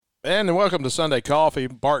And welcome to Sunday Coffee.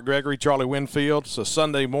 Bart Gregory, Charlie Winfield. So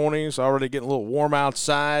Sunday mornings, already getting a little warm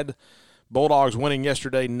outside. Bulldogs winning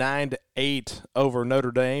yesterday 9-8 over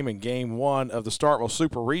Notre Dame in Game 1 of the Starkville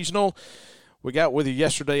Super Regional. We got with you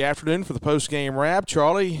yesterday afternoon for the post-game wrap.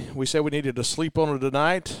 Charlie, we said we needed to sleep on it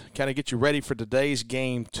tonight, kind of get you ready for today's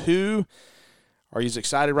Game 2. Are you as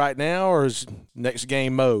excited right now, or is next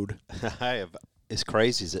game mode? I have. As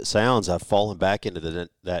crazy as it sounds, I've fallen back into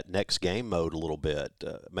that next game mode a little bit.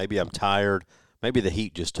 Maybe I'm tired. Maybe the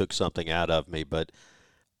heat just took something out of me. But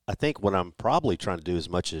I think what I'm probably trying to do as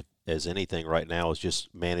much as anything right now is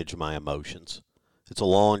just manage my emotions. It's a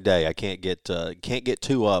long day. I can't get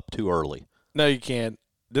too up too early. No, you can't.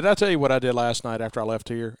 Did I tell you what I did last night after I left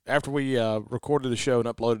here? After we recorded the show and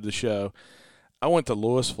uploaded the show, I went to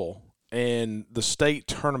Louisville and the state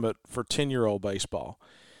tournament for 10-year-old baseball.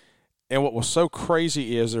 And what was so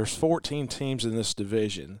crazy is there's 14 teams in this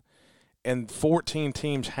division, and 14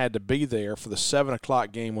 teams had to be there for the 7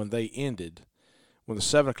 o'clock game when they ended. When the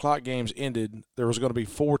 7 o'clock games ended, there was going to be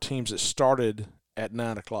 4 teams that started at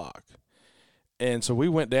 9 o'clock. And so we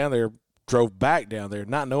went down there, drove back down there,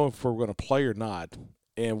 not knowing if we were going to play or not.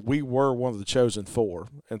 And we were one of the chosen 4.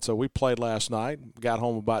 And so we played last night, got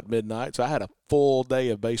home about midnight. So I had a full day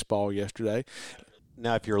of baseball yesterday.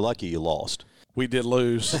 Now, if you're lucky, you lost. We did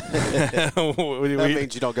lose. That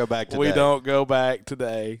means you don't go back today. We don't go back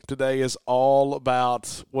today. Today is all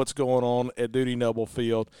about what's going on at Dudy Noble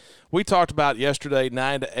Field. We talked about yesterday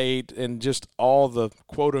 9-8 and just all the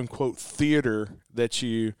quote-unquote theater that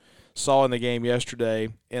you saw in the game yesterday,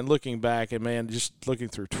 and looking back and, man, just looking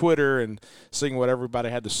through Twitter and seeing what everybody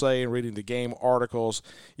had to say and reading the game articles,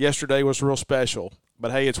 yesterday was real special.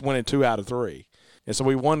 But, hey, it's winning 2 out of 3. And so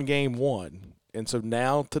we won Game 1. And so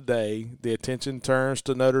now today the attention turns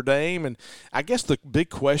to Notre Dame. And I guess the big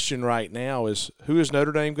question right now is, who is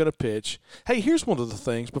Notre Dame going to pitch? Hey, here's one of the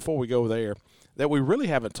things before we go there that we really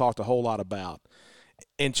haven't talked a whole lot about.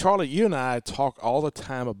 And, Charlie, you and I talk all the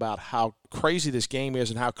time about how crazy this game is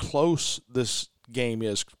and how close this game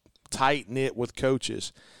is, tight-knit with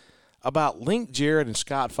coaches, about Link Jarrett and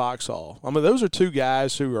Scott Foxhall. I mean, those are 2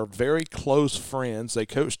 guys who are very close friends. They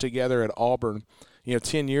coached together at Auburn,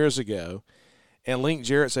 10 years ago. And Link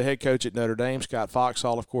Jarrett's a head coach at Notre Dame. Scott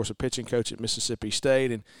Foxhall, of course, a pitching coach at Mississippi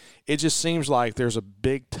State. And it just seems like there's a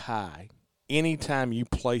big tie anytime you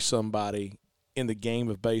play somebody in the game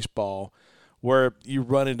of baseball where you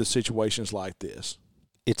run into situations like this.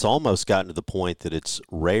 It's almost gotten to the point that it's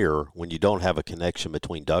rare when you don't have a connection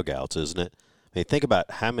between dugouts, isn't it? I mean, think about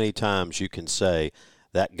how many times you can say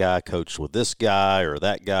that guy coached with this guy or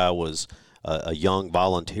that guy was a young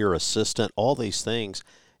volunteer assistant, all these things.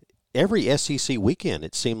 Every SEC weekend,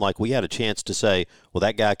 it seemed like we had a chance to say, well,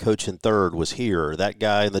 that guy coaching third was here, or that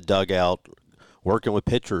guy in the dugout working with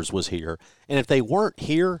pitchers was here. And if they weren't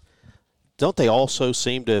here, don't they also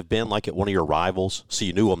seem to have been like at one of your rivals, so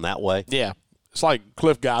you knew them that way? Yeah. It's like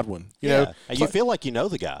Cliff Godwin. You know, you feel like you know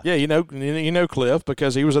the guy. Yeah, you know Cliff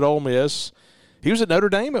because he was at Ole Miss. He was at Notre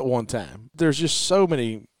Dame at one time. There's just so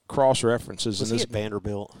many cross-references. Was he at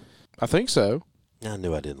Vanderbilt? I think so. I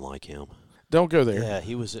knew I didn't like him. Don't go there. Yeah,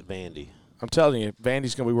 he was at Vandy. I'm telling you,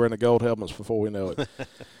 Vandy's going to be wearing the gold helmets before we know it. All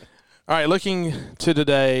right, looking to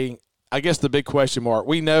today, I guess the big question mark,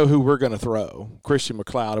 we know who we're going to throw, Christian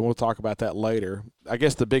McLeod, and we'll talk about that later. I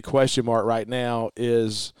guess the big question mark right now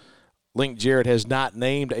is Link Jarrett has not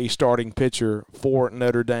named a starting pitcher for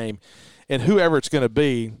Notre Dame. And whoever it's going to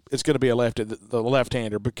be the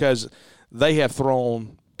left-hander because they have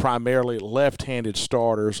thrown primarily left-handed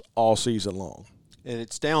starters all season long. And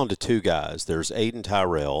it's down to 2 guys. There's Aiden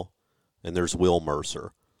Tyrell and there's Will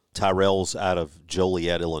Mercer. Tyrell's out of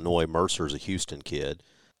Joliet, Illinois. Mercer's a Houston kid.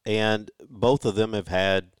 And both of them have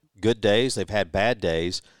had good days. They've had bad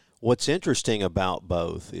days. What's interesting about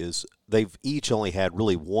both is they've each only had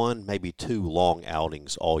really 1, maybe 2 long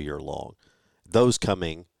outings all year long. Those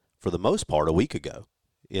coming, for the most part, a week ago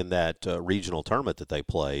in that regional tournament that they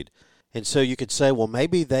played. And so you could say, well,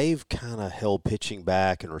 maybe they've kind of held pitching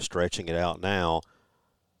back and are stretching it out now.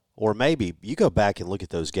 Or maybe you go back and look at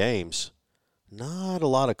those games, not a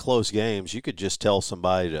lot of close games. You could just tell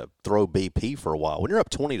somebody to throw BP for a while. When you're up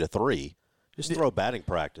 20-3, just throw batting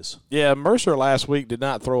practice. Yeah, Mercer last week did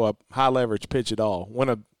not throw a high-leverage pitch at all.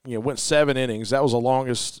 Went 7 innings. That was the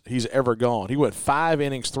longest he's ever gone. He went 5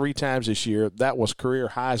 innings 3 times this year. That was career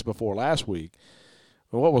highs before last week.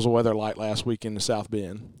 What was the weather like last week in the South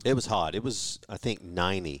Bend? It was hot. It was, I think,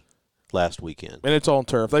 90 last weekend. And it's on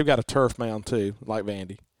turf. They've got a turf mound, too, like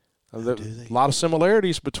Vandy. Do they? A lot of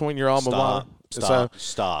similarities between your alma mater.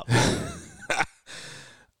 Stop.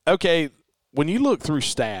 Okay, when you look through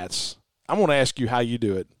stats, I'm going to ask you how you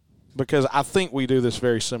do it. because I think we do this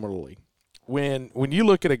very similarly. When you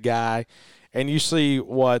look at a guy and you see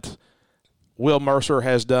what Will Mercer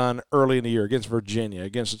has done early in the year against Virginia,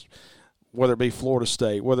 against whether it be Florida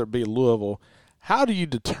State, whether it be Louisville, how do you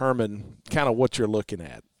determine kind of what you're looking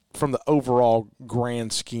at from the overall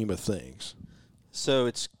grand scheme of things? So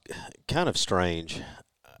it's kind of strange.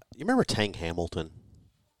 You remember Tang Hamilton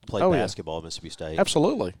played Oh, basketball at Mississippi State?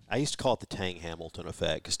 Absolutely. I used to call it the Tang Hamilton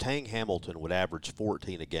effect because Tang Hamilton would average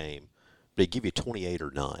 14 a game, but he'd give you 28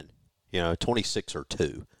 or none. 26 or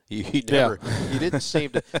 2. You didn't seem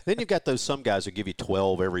to. Then you've got some guys who give you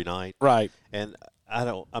 12 every night. Right. And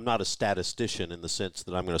I'm not a statistician in the sense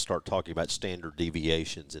that I'm going to start talking about standard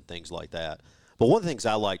deviations and things like that. But one of the things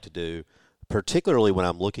I like to do, particularly when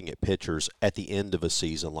I'm looking at pitchers at the end of a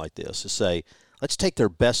season like this, is say, let's take their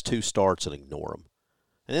best 2 starts and ignore them.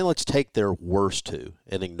 And then let's take their worst 2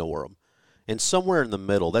 and ignore them. And somewhere in the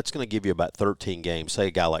middle, that's going to give you about 13 games. Say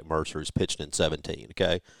a guy like Mercer who's pitching in 17,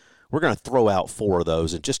 okay? We're going to throw out 4 of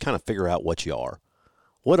those and just kind of figure out what you are.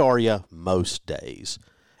 What are you most days?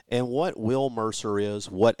 And what Will Mercer is,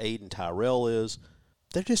 what Aiden Tyrell is,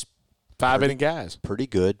 they're just 5-inning guys. Pretty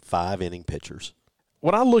good 5-inning pitchers.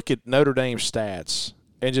 When I look at Notre Dame stats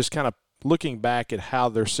and just kind of looking back at how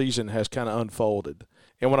their season has kind of unfolded,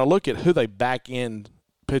 and when I look at who they back in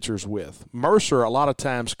pitchers with, Mercer, a lot of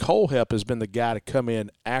times Kohlhepp has been the guy to come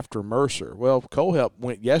in after Mercer. Well, Kohlhepp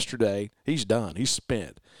went yesterday. He's done. He's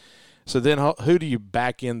spent. So then who do you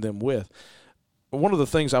back in them with? One of the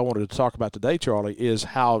things I wanted to talk about today, Charlie, is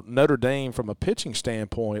how Notre Dame, from a pitching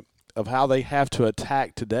standpoint of how they have to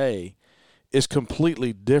attack today, is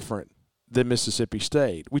completely different than Mississippi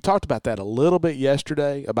State. We talked about that a little bit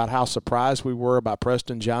yesterday, about how surprised we were about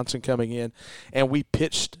Preston Johnson coming in, and we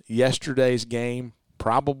pitched yesterday's game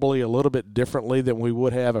probably a little bit differently than we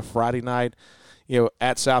would have a Friday night,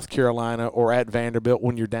 at South Carolina or at Vanderbilt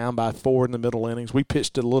when you're down by 4 in the middle innings. We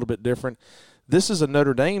pitched it a little bit different. This is a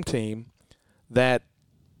Notre Dame team that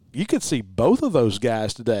you could see both of those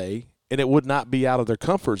guys today, and it would not be out of their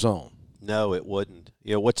comfort zone. No, it wouldn't.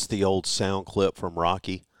 What's the old sound clip from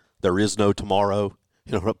Rocky? There is no tomorrow.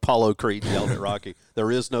 Apollo Creed yelled at Rocky.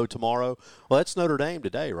 There is no tomorrow. Well, that's Notre Dame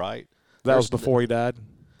today, right? That was before he died?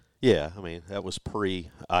 Yeah, that was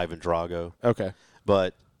pre-Ivan Drago. Okay.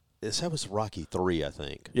 But that was Rocky 3, I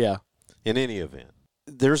think. Yeah. In any event,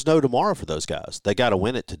 there's no tomorrow for those guys. They got to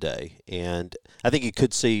win it today. And I think you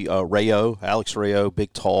could see Alex Rayo,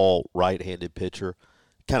 big, tall, right-handed pitcher,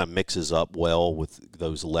 kind of mixes up well with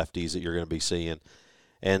those lefties that you're going to be seeing.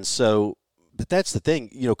 And so, but that's the thing.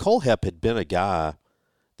 Kohlhepp had been a guy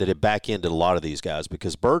that had back-ended a lot of these guys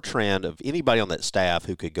because Bertrand, of anybody on that staff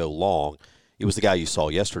who could go long, it was the guy you saw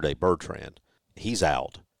yesterday, Bertrand. He's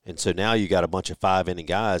out. And so now you got a bunch of 5-inning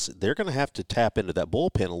guys. They're going to have to tap into that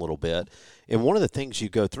bullpen a little bit. And one of the things you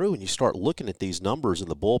go through when you start looking at these numbers in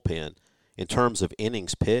the bullpen in terms of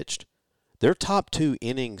innings pitched, their top 2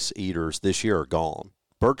 innings eaters this year are gone.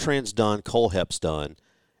 Bertrand's done, Kohlhepp's done.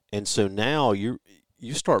 And so now you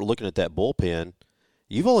start looking at that bullpen,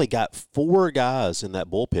 you've only got 4 guys in that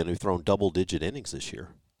bullpen who've thrown double-digit innings this year.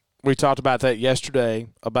 We talked about that yesterday,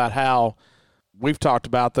 about how we've talked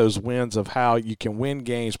about those wins of how you can win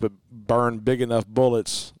games but burn big enough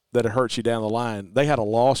bullets that it hurts you down the line. They had a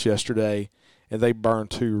loss yesterday, and they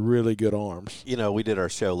burned 2 really good arms. We did our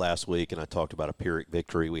show last week, and I talked about a Pyrrhic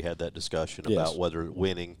victory. We had that discussion about whether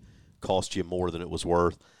winning cost you more than it was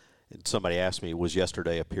worth. And somebody asked me, was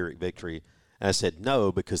yesterday a Pyrrhic victory? And I said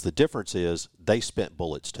no, because the difference is they spent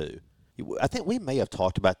bullets too. I think we may have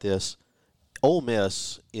talked about this. Ole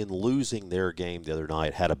Miss, in losing their game the other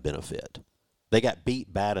night, had a benefit. They got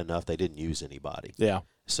beat bad enough they didn't use anybody. Yeah.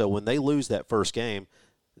 So when they lose that first game,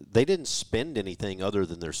 they didn't spend anything other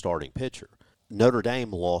than their starting pitcher. Notre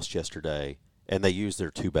Dame lost yesterday, and they used their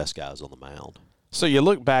 2 best guys on the mound. So you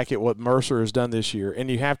look back at what Mercer has done this year, and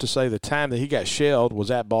you have to say the time that he got shelled was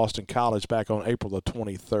at Boston College back on April the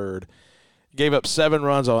 23rd. Gave up 7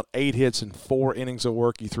 runs on 8 hits and 4 innings of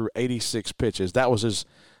work. He threw 86 pitches. That was his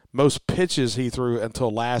most pitches he threw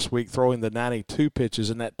until last week, throwing the 92 pitches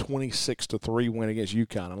in that 26-3 win against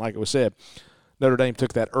UConn. And like it was said, Notre Dame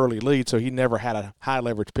took that early lead, so he never had a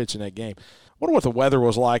high-leverage pitch in that game. I wonder what the weather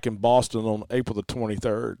was like in Boston on April the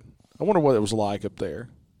 23rd. I wonder what it was like up there.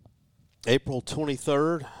 April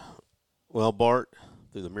 23rd, well, Bart,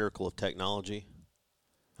 through the miracle of technology,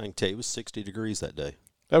 I can tell you it was 60 degrees that day.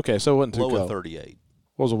 Okay, so it wasn't too cold. Low of cold. 38.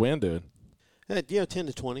 What was the wind doing? 10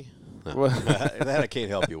 to 20. No, that I can't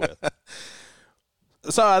help you with.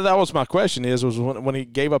 So that was my question was when he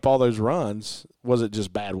gave up all those runs, was it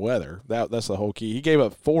just bad weather? That's the whole key. He gave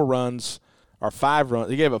up 4 runs or 5 runs.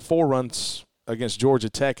 He gave up 4 runs against Georgia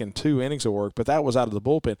Tech in 2 innings of work, but that was out of the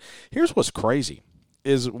bullpen. Here's what's crazy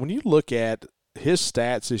is when you look at his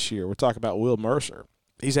stats this year, we're talking about Will Mercer.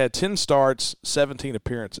 He's had 10 starts, 17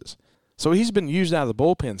 appearances. So he's been used out of the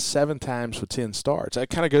bullpen 7 times for 10 starts. That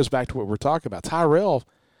kind of goes back to what we're talking about. Tyrell,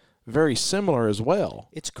 very similar as well.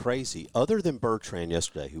 It's crazy. Other than Bertrand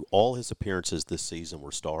yesterday, who all his appearances this season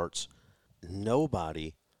were starts,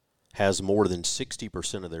 nobody has more than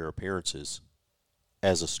 60% of their appearances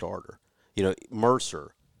as a starter. You know,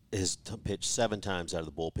 Mercer has pitched 7 times out of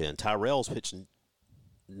the bullpen. Tyrell's pitched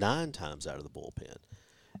 9 times out of the bullpen.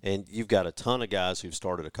 And you've got a ton of guys who've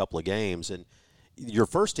started a couple of games, and your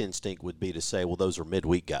first instinct would be to say, well, those are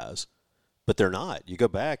midweek guys. But they're not. You go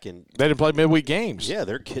back and they didn't play midweek games. Yeah,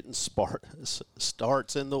 they're getting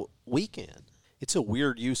starts in the weekend. It's a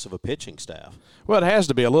weird use of a pitching staff. Well, it has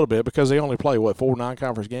to be a little bit because they only play, 4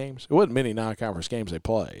 non-conference games? It wasn't many non-conference games they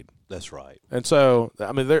played. That's right. And so,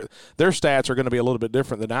 I mean, their stats are going to be a little bit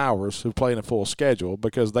different than ours who play in a full schedule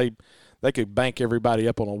because they could bank everybody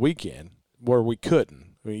up on a weekend where we couldn't.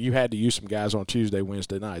 I mean, you had to use some guys on Tuesday,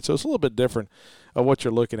 Wednesday night. So it's a little bit different of what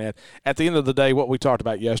you're looking at. At the end of the day, what we talked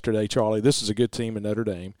about yesterday, Charlie, this is a good team in Notre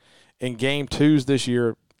Dame. In Game 2s this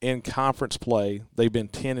year in conference play, they've been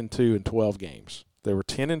 10-2 in 12 games. They were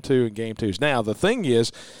 10-2 in Game 2s. Now, the thing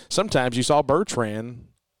is, sometimes you saw Bertrand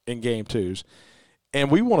in Game 2s.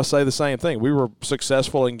 And we want to say the same thing. We were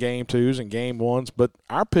successful in Game 2s and Game 1s, but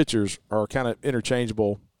our pitchers are kind of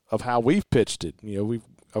interchangeable of how we've pitched it. You know, we've,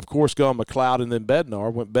 of course, gone McLeod and then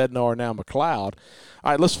Bednar. Went Bednar, now McLeod.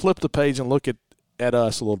 All right, let's flip the page and look at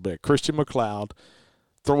us a little bit. Christian McLeod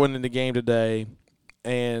throwing in the game today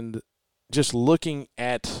and just looking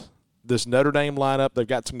at this Notre Dame lineup. They've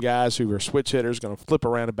got some guys who are switch hitters, going to flip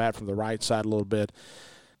around and bat from the right side a little bit.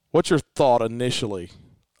 What's your thought initially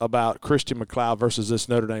about Christian McLeod versus this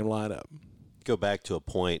Notre Dame lineup? Go back to a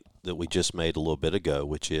point that we just made a little bit ago,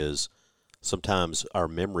 which is sometimes our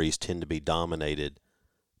memories tend to be dominated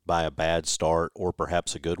by a bad start or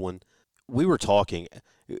perhaps a good one. We were talking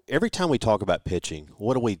every time we talk about pitching,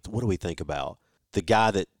 what do we think about? The guy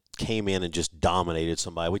that came in and just dominated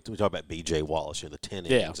somebody. We talk about B.J. Wallace, the 10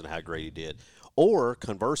 innings and how great he did. Or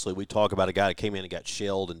conversely, we talk about a guy that came in and got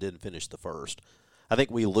shelled and didn't finish the first. I think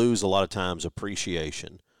we lose a lot of times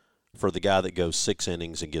appreciation for the guy that goes 6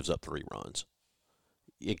 innings and gives up 3 runs.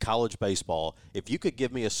 In college baseball, if you could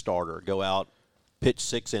give me a starter, go out, pitch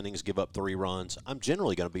 6 innings, give up 3 runs, I'm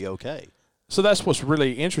generally going to be okay. So that's what's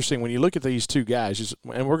really interesting when you look at these two guys,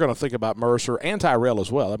 and we're going to think about Mercer and Tyrell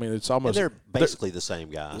as well. I mean, it's almost and they're basically the same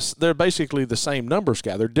guys. They're basically the same numbers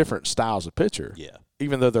guy. They're different styles of pitcher. Yeah.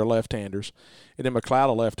 Even though they're left-handers, and then McLeod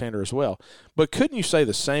a left-hander as well. But couldn't you say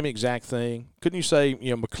the same exact thing? Couldn't you say,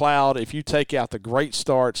 McLeod, if you take out the great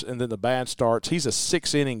starts and then the bad starts, he's a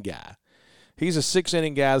 6-inning guy. He's a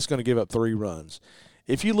 6-inning guy that's going to give up 3 runs.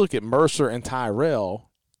 If you look at Mercer and Tyrell,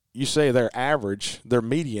 you say their average, their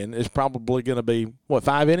median is probably going to be,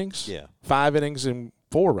 5 innings? Yeah. 5 innings and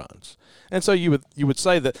 4 runs. And so you would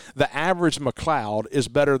say that the average McLeod is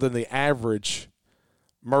better than the average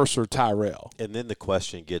Mercer Tyrell. And then the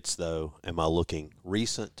question gets, though, am I looking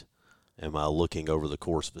recent? Am I looking over the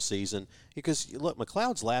course of a season? Because, look,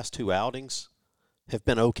 McLeod's last 2 outings have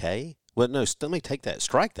been okay. Well, no, let me take that.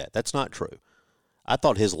 Strike that. That's not true. I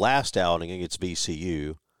thought his last outing against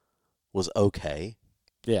VCU was okay.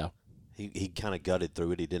 Yeah. He kind of gutted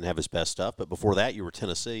through it. He didn't have his best stuff. But before that, you were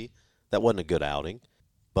Tennessee. That wasn't a good outing.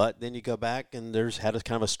 But then you go back, and there's had a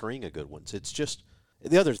kind of a string of good ones. It's just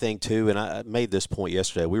the other thing, too, and I made this point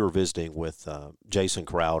yesterday. We were visiting with Jason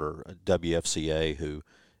Crowder at WFCA, who,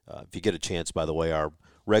 if you get a chance, by the way, our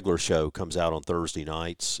regular show comes out on Thursday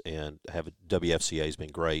nights, and WFCA has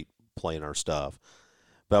been great playing our stuff.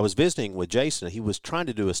 But I was visiting with Jason, and he was trying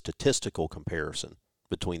to do a statistical comparison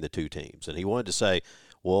between the two teams. And he wanted to say,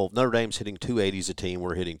 well, Notre Dame's hitting 280s a team,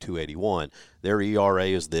 we're hitting 281. Their ERA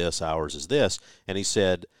is this, ours is this. And he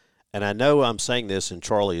said, and I know I'm saying this, and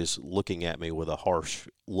Charlie is looking at me with a harsh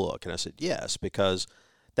look. And I said, yes, because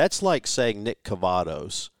that's like saying Nick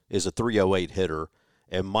Cavados is a 308 hitter,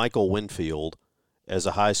 and Michael Winfield, as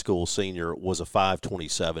a high school senior, was a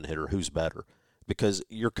 527 hitter. Who's better? Because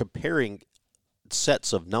you're comparing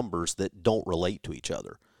sets of numbers that don't relate to each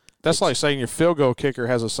other. That's like saying your field goal kicker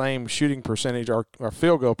has the same shooting percentage or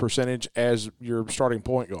field goal percentage as your starting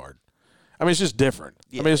point guard. I mean, it's just different.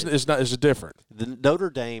 Yeah. I mean, it's just different. The Notre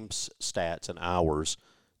Dame's stats and ours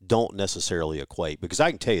don't necessarily equate, because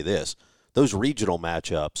I can tell you this, those regional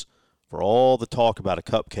matchups, for all the talk about a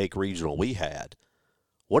cupcake regional we had,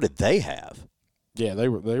 what did they have? Yeah, they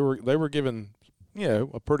were given,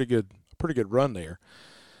 a pretty good run there.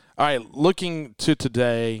 All right, looking to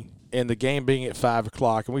today, and the game being at 5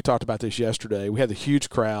 o'clock, and we talked about this yesterday, we had the huge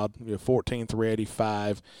crowd,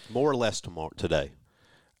 14,385. More or less today?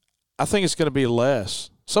 I think it's going to be less.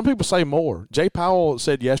 Some people say more. Jay Powell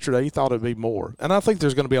said yesterday he thought it would be more. And I think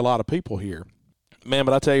there's going to be a lot of people here. Man,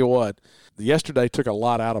 but I tell you what, yesterday took a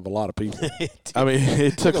lot out of a lot of people. I mean,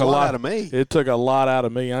 it took a lot out of me. It took a lot out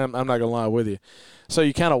of me. I'm not going to lie with you. So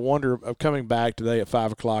you kind of wonder, of coming back today at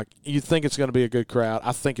 5 o'clock, you think it's going to be a good crowd.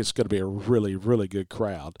 I think it's going to be a really, really good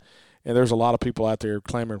crowd. And there's a lot of people out there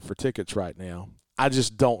clamoring for tickets right now. I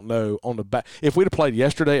just don't know on the back. If we'd have played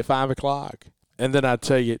yesterday at 5 o'clock, and then I'd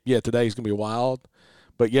tell you, yeah, today's going to be wild.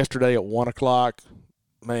 But yesterday at 1 o'clock,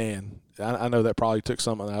 man, I know that probably took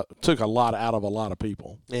a lot out of a lot of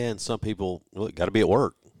people. And some people got to be at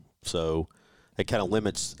work. So it kind of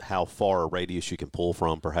limits how far a radius you can pull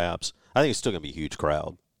from, perhaps. I think it's still going to be a huge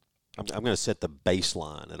crowd. I'm going to set the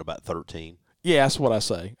baseline at about 13. Yeah, that's what I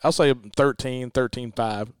say. I'll say 13,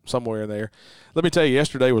 13.5, somewhere in there. Let me tell you,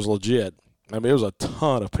 yesterday was legit. I mean, it was a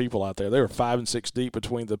ton of people out there. They were 5 and 6 deep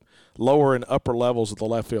between the lower and upper levels of the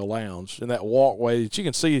left field lounge. And that walkway that you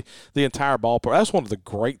can see the entire ballpark. That's one of the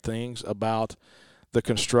great things about the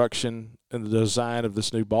construction and the design of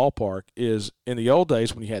this new ballpark is in the old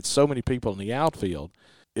days when you had so many people in the outfield,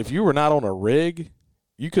 if you were not on a rig,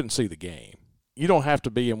 you couldn't see the game. You don't have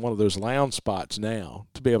to be in one of those lounge spots now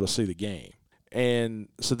to be able to see the game. And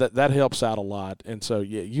so that helps out a lot. And so,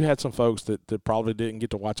 yeah, you had some folks that probably didn't get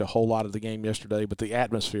to watch a whole lot of the game yesterday, but the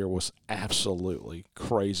atmosphere was absolutely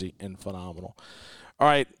crazy and phenomenal. All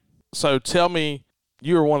right, so tell me,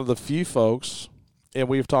 you are one of the few folks, and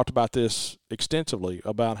we've talked about this extensively,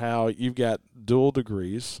 about how you've got dual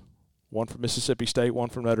degrees, one from Mississippi State, one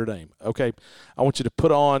from Notre Dame. Okay, I want you to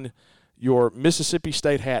put on your Mississippi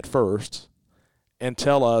State hat first and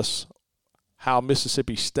tell us how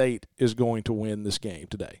Mississippi State is going to win this game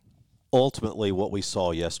today. Ultimately, what we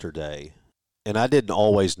saw yesterday, and I didn't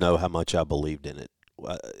always know how much I believed in it,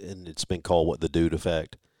 and it's been called the dude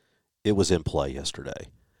effect. It was in play yesterday.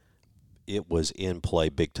 It was in play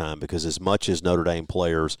big time because as much as Notre Dame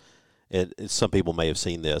players, and some people may have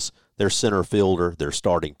seen this, their center fielder, their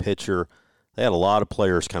starting pitcher, they had a lot of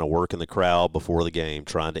players kind of working the crowd before the game,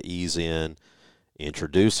 trying to ease in,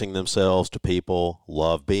 introducing themselves to people,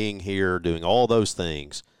 love being here, doing all those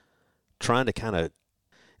things, trying to kind of,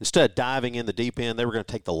 instead of diving in the deep end, they were going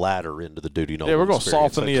to take the ladder into the Dudy Noble. Yeah, we're going to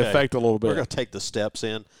experience. soften the effect a little bit. We're going to take the steps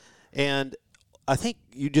in. And I think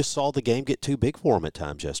you just saw the game get too big for them at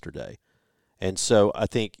times yesterday. And so I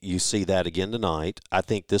think you see that again tonight. I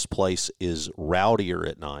think this place is rowdier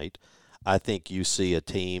at night. I think you see a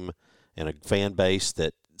team and a fan base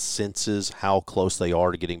that senses how close they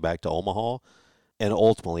are to getting back to Omaha. And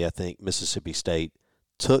ultimately, I think Mississippi State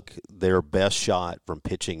took their best shot from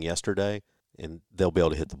pitching yesterday, and they'll be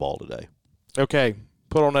able to hit the ball today. Okay,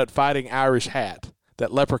 put on that Fighting Irish hat,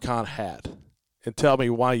 that leprechaun hat, and tell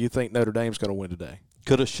me why you think Notre Dame's going to win today.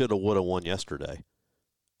 Coulda, shoulda, woulda won yesterday.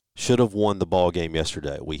 Should have won the ball game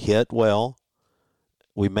yesterday. We hit well.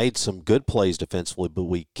 We made some good plays defensively, but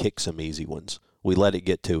we kicked some easy ones. We let it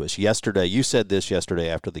get to us. Yesterday, you said this yesterday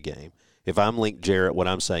after the game. If I'm Link Jarrett, what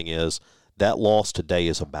I'm saying is, that loss today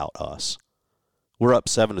is about us. We're up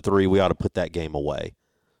 7-3. We ought to put that game away.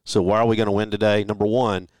 So why are we going to win today? Number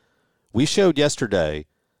one, we showed yesterday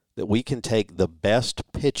that we can take the best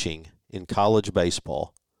pitching in college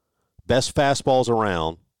baseball, best fastballs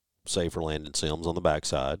around, say for Landon Sims on the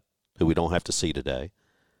backside, who we don't have to see today,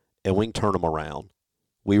 and we can turn them around.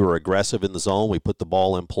 We were aggressive in the zone. We put the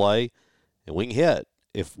ball in play, and we can hit.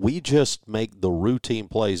 If we just make the routine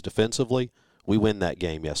plays defensively, we win that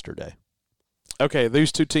game yesterday. Okay,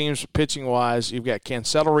 these two teams, pitching-wise, you've got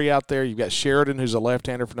Cancellery out there. You've got Sheridan, who's a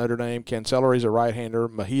left-hander for Notre Dame. Cancellery's a right-hander.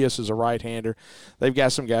 Mejias is a right-hander. They've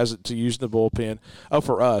got some guys to use in the bullpen. Oh,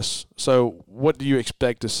 for us. So what do you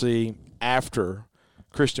expect to see after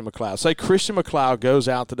Christian McLeod? Say Christian McLeod goes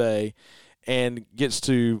out today and gets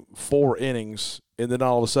to 4 innings and then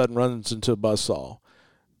all of a sudden runs into a buzzsaw.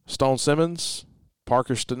 Stone Simmons,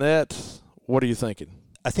 Parker Stinnett, what are you thinking?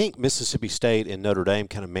 I think Mississippi State and Notre Dame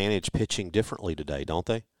kind of manage pitching differently today, don't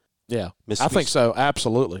they? Yeah, I think so,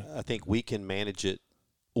 absolutely. I think we can manage it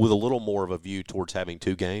with a little more of a view towards having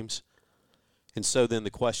 2 games. And so then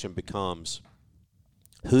the question becomes,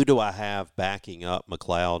 who do I have backing up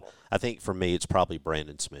McLeod? I think for me it's probably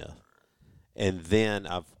Brandon Smith. And then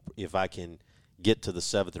if I can get to the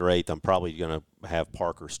 7th or 8th, I'm probably going to have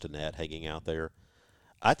Parker Stinnett hanging out there.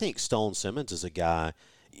 I think Stone Simmons is a guy –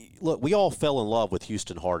 look, we all fell in love with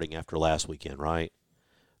Houston Harding after last weekend, right?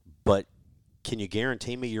 But can you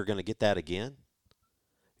guarantee me you're going to get that again?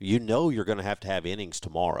 You know you're going to have innings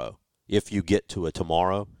tomorrow if you get to it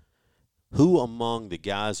tomorrow. Who among the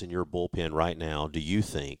guys in your bullpen right now do you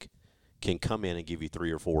think can come in and give you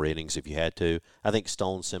 3 or 4 innings if you had to? I think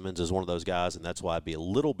Stone Simmons is one of those guys, and that's why I'd be a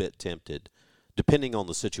little bit tempted, depending on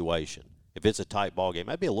the situation. If it's a tight ball game,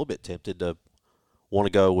 I'd be a little bit tempted to want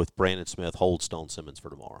to go with Brandon Smith, hold Stone Simmons for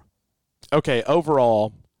tomorrow. Okay,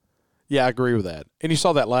 overall, yeah, I agree with that. And you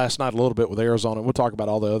saw that last night a little bit with Arizona. We'll talk about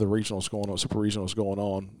all the other regionals going on, super regionals going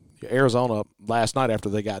on. Arizona last night after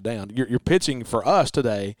they got down. Your pitching for us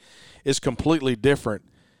today is completely different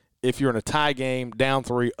if you're in a tie game, down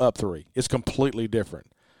 3, up 3. It's completely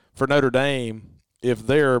different. For Notre Dame, if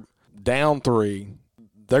they're down 3,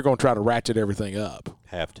 they're going to try to ratchet everything up.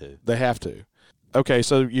 Have to. They have to. Okay,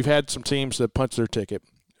 so you've had some teams that punched their ticket.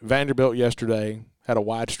 Vanderbilt yesterday had a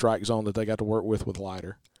wide strike zone that they got to work with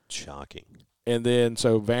Leiter. Shocking. And then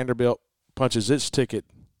so Vanderbilt punches its ticket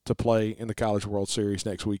to play in the College World Series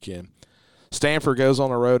next weekend. Stanford goes on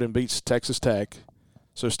the road and beats Texas Tech,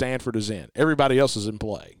 so Stanford is in. Everybody else is in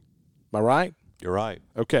play. Am I right? You're right.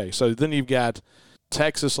 Okay, so then you've got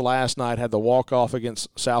Texas last night had the walk-off against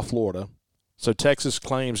South Florida. So Texas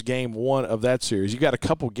claims game 1 of that series. You got a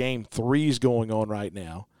couple game 3s going on right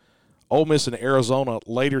now. Ole Miss and Arizona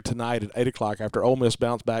later tonight at 8 o'clock after Ole Miss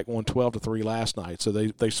bounced back, won 12-3 last night. So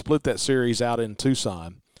they split that series out in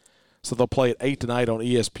Tucson. So they'll play at 8 tonight on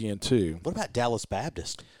ESPN2. What about Dallas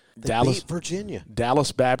Baptist? They beat Virginia.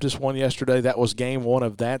 Dallas Baptist won yesterday. That was game 1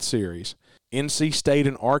 of that series. NC State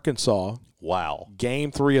and Arkansas. Wow.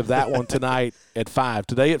 Game 3 of that one tonight at 5.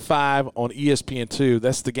 Today at 5 on ESPN2.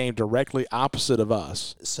 That's the game directly opposite of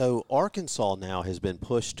us. So Arkansas now has been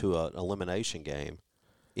pushed to an elimination game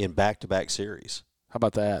in back-to-back series. How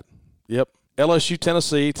about that? Yep. LSU,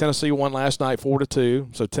 Tennessee. Tennessee won last night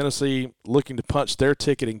 4-2. So Tennessee looking to punch their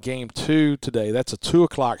ticket in game 2 today. That's a 2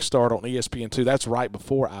 o'clock start on ESPN2. That's right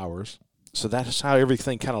before ours. So that's how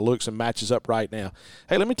everything kind of looks and matches up right now.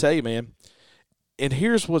 Hey, let me tell you, man. And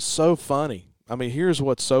here's what's so funny. I mean, here's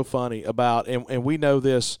what's so funny about, and we know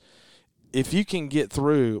this, if you can get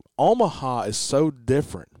through, Omaha is so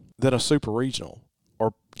different than a super regional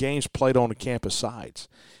or games played on the campus sites.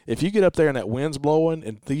 If you get up there and that wind's blowing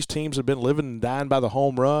and these teams have been living and dying by the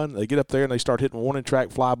home run, they get up there and they start hitting warning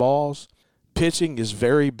track fly balls. Pitching is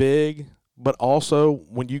very big, but also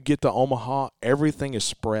when you get to Omaha, everything is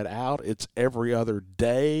spread out. It's every other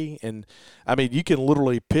day. And, I mean, you can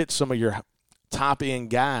literally pitch some of your top-end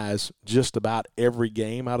guys just about every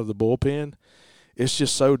game out of the bullpen. It's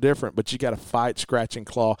just so different, but you got to fight, scratch, and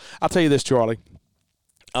claw. I'll tell you this, Charlie.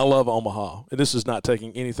 I love Omaha, and this is not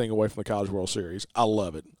taking anything away from the College World Series. I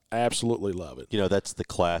love it. I absolutely love it. You know, that's the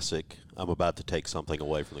classic, I'm about to take something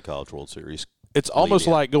away from the College World Series. It's almost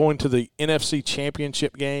like going to the NFC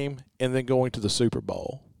Championship game and then going to the Super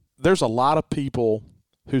Bowl. There's a lot of people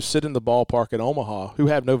who sit in the ballpark in Omaha who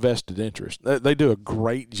have no vested interest. They do a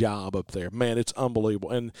great job up there. Man, it's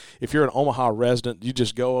unbelievable. And if you're an Omaha resident, you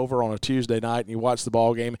just go over on a Tuesday night and you watch the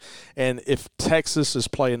ball game. And if Texas is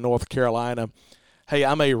playing North Carolina, hey,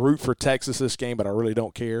 I may root for Texas this game, but I really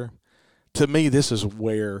don't care. To me, this is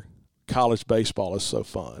where college baseball is so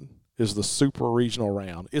fun, is the super regional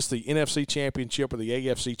round. It's the NFC Championship or the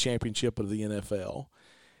AFC Championship of the NFL.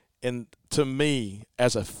 And to me,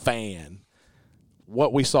 as a fan,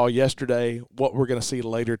 what we saw yesterday, what we're going to see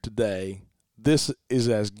later today, this is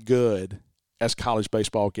as good as college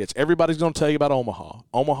baseball gets. Everybody's going to tell you about Omaha.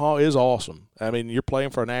 Omaha is awesome. I mean, you're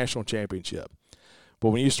playing for a national championship.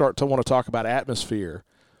 But when you start to want to talk about atmosphere,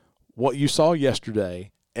 what you saw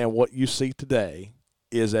yesterday and what you see today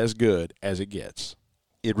is as good as it gets.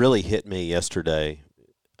 It really hit me yesterday,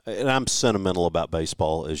 and I'm sentimental about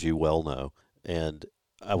baseball, as you well know, and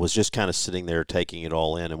I was just kind of sitting there taking it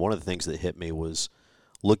all in, and one of the things that hit me was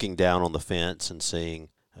looking down on the fence and seeing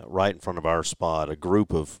right in front of our spot a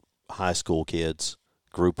group of high school kids,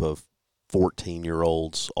 group of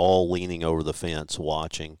 14-year-olds, all leaning over the fence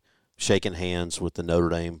watching, shaking hands with the Notre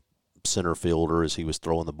Dame center fielder as he was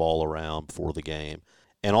throwing the ball around before the game.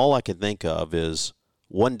 And all I could think of is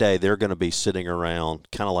one day they're going to be sitting around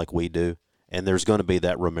kind of like we do, and there's going to be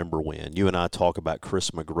that remember when. You and I talk about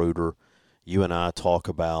Chris Magruder. You and I talk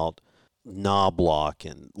about Knobloch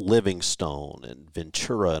and Livingstone and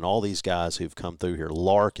Ventura and all these guys who've come through here,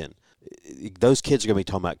 Larkin. Those kids are going to be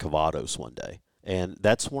talking about Cavados one day. And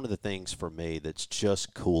that's one of the things for me that's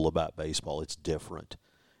just cool about baseball. It's different.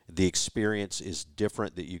 The experience is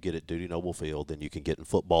different that you get at Dudy Noble Field than you can get in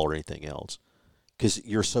football or anything else, because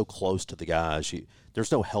you're so close to the guys.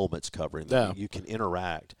 There's no helmets covering them. Yeah. You can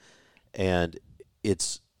interact. And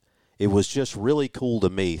it was just really cool to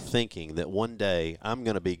me thinking that one day I'm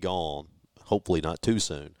going to be gone, hopefully not too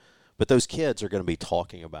soon, but those kids are going to be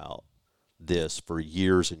talking about this for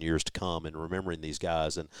years and years to come and remembering these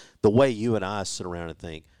guys. And the way you and I sit around and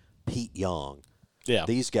think, Pete Young,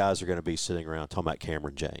 these guys are going to be sitting around talking about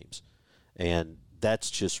Cameron James. And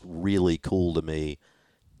that's just really cool to me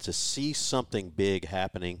to see something big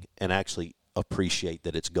happening and actually appreciate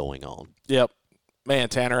that it's going on. Yep. Man,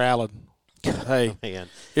 Tanner Allen. Hey, Man.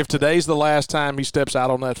 If today's the last time he steps out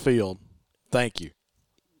on that field, thank you.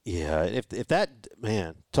 Yeah, if that,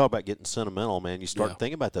 man, talk about getting sentimental, man. You start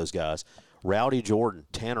thinking about those guys. Rowdy Jordan,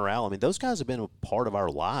 Tanner Allen. I mean, those guys have been a part of our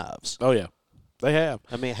lives. Oh, yeah. They have.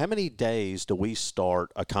 I mean, how many days do we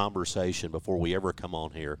start a conversation before we ever come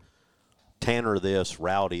on here? Tanner this,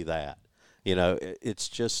 Rowdy that. You know, it's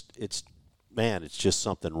just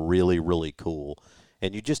something really, really cool.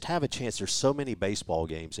 And you just have a chance. There's so many baseball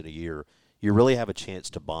games in a year. You really have a chance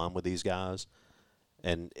to bond with these guys.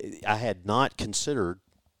 And I had not considered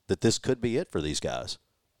that this could be it for these guys.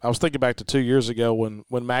 I was thinking back to 2 years ago when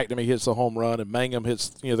McNamee hits the home run and Mangum hits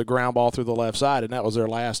the ground ball through the left side, and that was their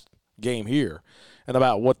last game here. And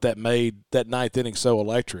about what that made that ninth inning so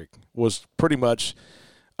electric was pretty much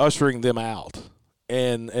ushering them out.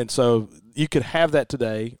 And so you could have that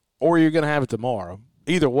today or you're going to have it tomorrow.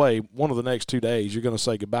 Either way, one of the next 2 days, you're going to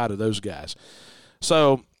say goodbye to those guys.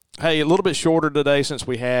 So, hey, a little bit shorter today since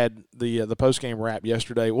we had the post-game wrap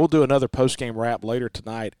yesterday. We'll do another post-game wrap later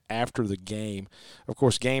tonight after the game. Of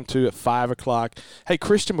course, Game 2 at 5 o'clock. Hey,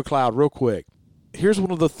 Christian McLeod, real quick. Here's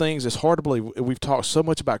one of the things that's hard to believe. We've talked so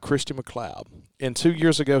much about Christian McLeod. And 2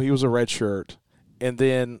 years ago, he was a redshirt. And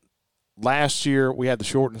then last year, we had the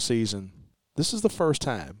shortened season. This is the first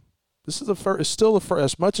time. This is the first. It's still the first.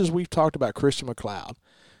 As much as we've talked about Christian McLeod,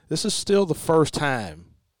 this is still the first time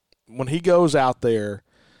when he goes out there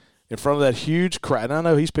in front of that huge crowd. And I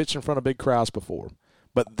know he's pitched in front of big crowds before,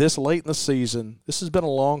 but this late in the season, this has been a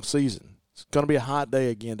long season. It's going to be a hot day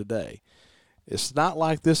again today. It's not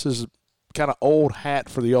like this is kind of old hat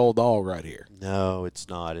for the old dog right here. No, it's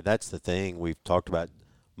not. And that's the thing we've talked about.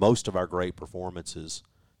 Most of our great performances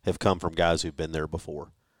have come from guys who've been there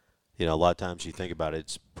before. You know, a lot of times you think about it,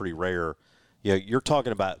 it's pretty rare. You know, you're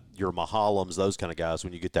talking about your Mahallams, those kind of guys,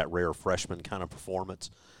 when you get that rare freshman kind of performance.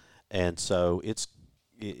 And so it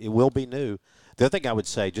will be new. The other thing I would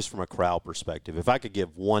say, just from a crowd perspective, if I could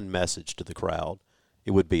give one message to the crowd,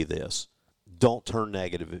 it would be this. Don't turn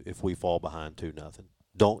negative if we fall behind 2-0.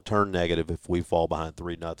 Don't turn negative if we fall behind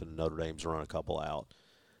 3-0 and Notre Dame's run a couple out.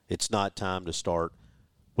 It's not time to start.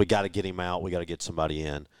 We got to get him out. We got to get somebody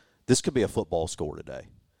in. This could be a football score today.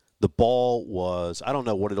 The ball was, I don't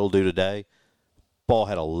know what it'll do today. Ball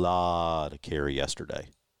had a lot of carry yesterday.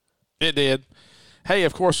 It did. Hey,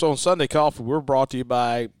 of course, on Sunday Coffee, we're brought to you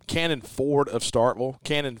by Cannon Ford of Starkville.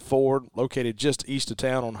 Cannon Ford, located just east of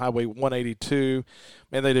town on Highway 182.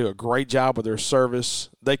 Man, they do a great job with their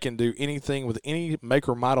service. They can do anything with any make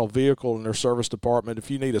or model vehicle in their service department.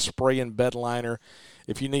 If you need a spray-in bed liner,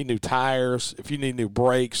 if you need new tires, if you need new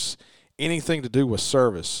brakes, anything to do with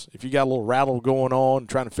service. If you got a little rattle going on,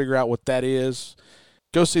 trying to figure out what that is,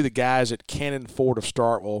 go see the guys at Cannon Ford of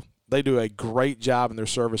Starkville. They do a great job in their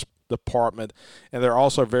service department, and they're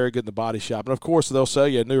also very good in the body shop. And of course, they'll sell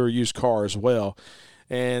you a new or used car as well.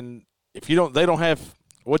 And if they don't have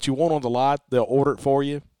what you want on the lot, they'll order it for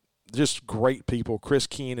you. Just great people, Chris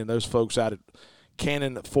Keene and those folks out at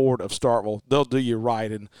Cannon Ford of Starkville. They'll do you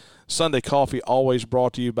right. And Sunday Coffee always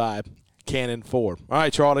brought to you by Cannon Ford. All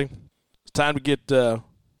right, Charlie, it's time to get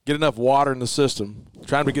enough water in the system.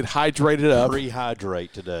 Time to get hydrated up.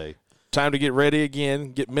 Rehydrate today. Time to get ready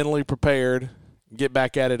again, get mentally prepared, get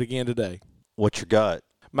back at it again today. What's your gut?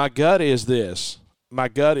 My gut is this. My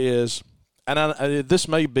gut is, and this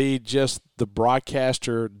may be just the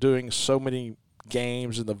broadcaster doing so many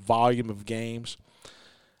games and the volume of games.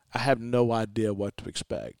 I have no idea what to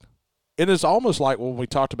expect. It is almost like when we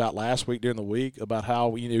talked about last week during the week about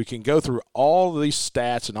how you can go through all of these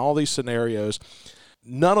stats and all these scenarios.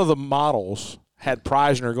 None of the models had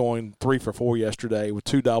Preisner going 3 for 4 yesterday with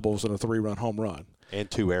 2 doubles and a 3-run home run. And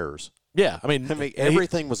 2 errors. Yeah, I mean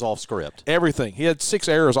everything was off script. Everything. He had 6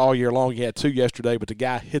 errors all year long. He had 2 yesterday, but the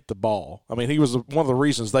guy hit the ball. I mean, he was one of the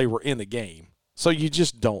reasons they were in the game. So you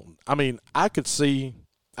just don't. I mean, I could see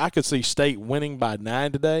State winning by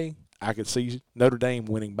 9 today. I could see Notre Dame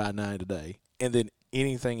winning by 9 today, and then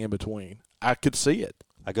anything in between. I could see it.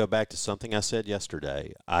 I go back to something I said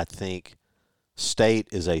yesterday. I think State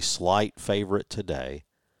is a slight favorite today.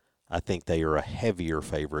 I think they are a heavier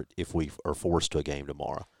favorite if we are forced to a game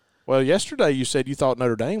tomorrow. Well, yesterday you said you thought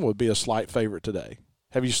Notre Dame would be a slight favorite today.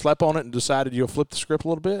 Have you slept on it and decided you'll flip the script a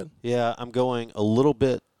little bit? Yeah, I'm going a little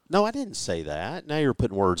bit. No, I didn't say that. Now you're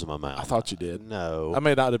putting words in my mouth. I thought you did. No. I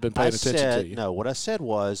may not have been paying attention to you. No, what I said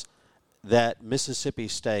was that Mississippi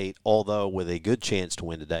State, although with a good chance to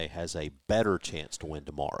win today, has a better chance to win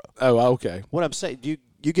tomorrow. Oh, okay. What I'm saying, you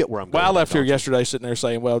get where I'm going. Well, I left here don't you? yesterday sitting there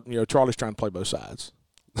saying, well, Charlie's trying to play both sides.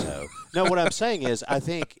 No, what I'm saying is I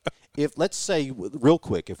think if, let's say, real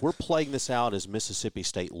quick, if we're playing this out as Mississippi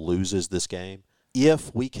State loses this game,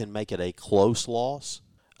 if we can make it a close loss,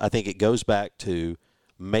 I think it goes back to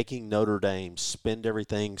making Notre Dame spend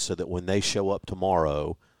everything so that when they show up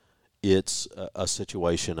tomorrow, it's a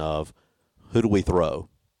situation of who do we throw?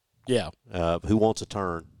 Yeah. Who wants a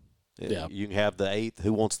turn? Yeah. You can have the 8th.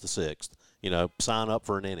 Who wants the 6th? Sign up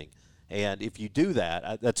for an inning. And if you do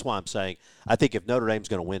that, that's why I'm saying I think if Notre Dame's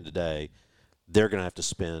going to win today, they're going to have to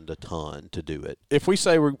spend a ton to do it. If we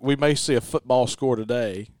say we may see a football score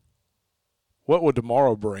today, what would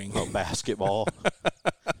tomorrow bring? Oh, basketball.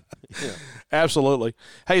 Yeah. Absolutely.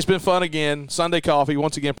 Hey, it's been fun again. Sunday Coffee,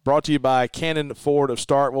 once again, brought to you by Cannon Ford of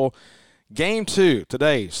Starkville. Game 2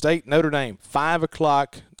 today, State Notre Dame, 5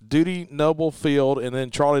 o'clock, Dudy Noble Field, and then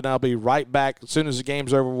Charlie and I will be right back as soon as the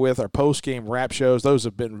game's over with our post-game wrap shows. Those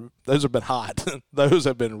have been hot. Those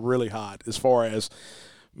have been really hot as far as,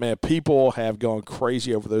 man, people have gone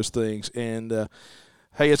crazy over those things. And,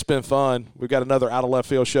 hey, it's been fun. We've got another Out of Left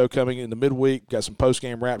Field show coming in the midweek. Got some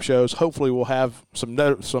post-game wrap shows. Hopefully we'll have some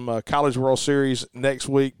College World Series next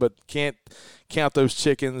week, but can't count those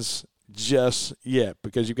chickens just yet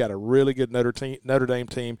because you've got a really good Notre Dame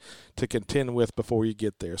team to contend with before you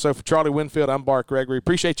get there. So for Charlie Winfield, I'm Bart Gregory.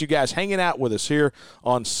 Appreciate you guys hanging out with us here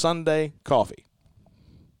on Sunday Coffee.